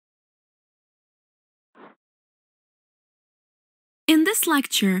In this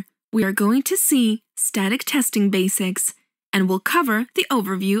lecture, we are going to see static testing basics, and we'll cover the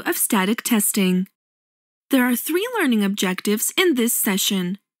overview of static testing. There are 3 learning objectives in this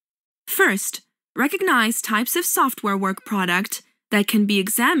session. First, recognize types of software work product that can be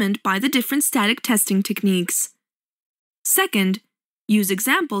examined by the different static testing techniques. Second, use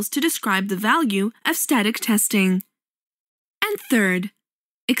examples to describe the value of static testing. And third,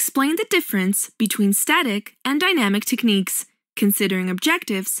 explain the difference between static and dynamic techniques, considering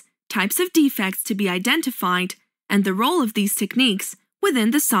objectives, types of defects to be identified, and the role of these techniques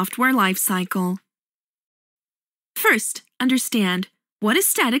within the software lifecycle. First, understand what is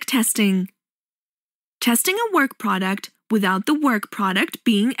static testing. Testing a work product without the work product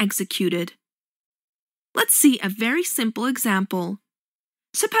being executed. Let's see a very simple example.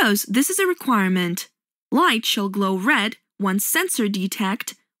 Suppose this is a requirement. Light shall glow red once sensor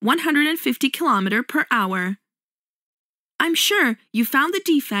detect 150 km per hour. I'm sure you found the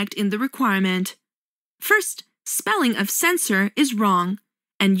defect in the requirement. First, spelling of sensor is wrong,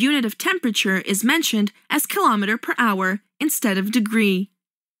 and unit of temperature is mentioned as kilometer per hour instead of degree.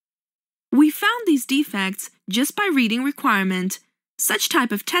 We found these defects just by reading requirement. Such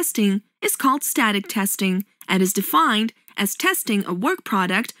type of testing is called static testing and is defined as testing a work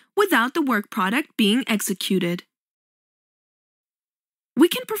product without the work product being executed. We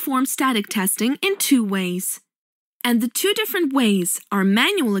can perform static testing in 2 ways, and the 2 different ways are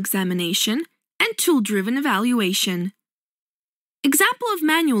manual examination and tool-driven evaluation. Example of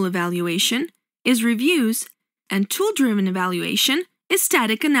manual evaluation is reviews, and tool-driven evaluation is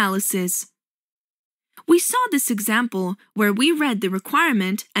static analysis. We saw this example where we read the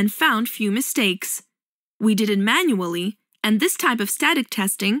requirement and found few mistakes. We did it manually, and this type of static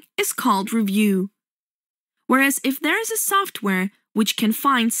testing is called review. Whereas if there is a software which can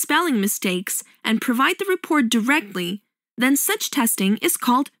find spelling mistakes and provide the report directly, then such testing is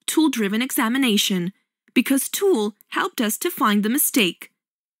called tool-driven examination, because tool helped us to find the mistake.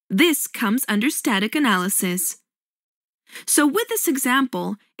 This comes under static analysis. So with this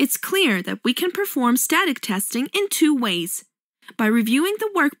example, it's clear that we can perform static testing in 2 ways: by reviewing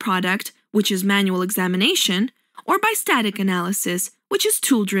the work product, which is manual examination, or by static analysis, which is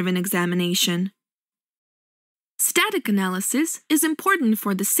tool-driven examination. Static analysis is important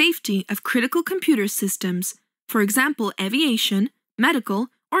for the safety of critical computer systems, for example, aviation, medical,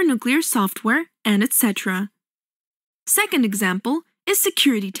 or nuclear software, and etc. Second example is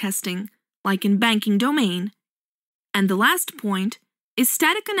security testing, like in banking domain. And the last point is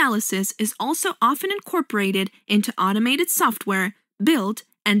static analysis is also often incorporated into automated software, build,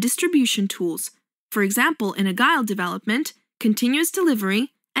 and distribution tools, for example, in agile development, continuous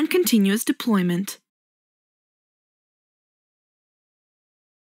delivery, and continuous deployment.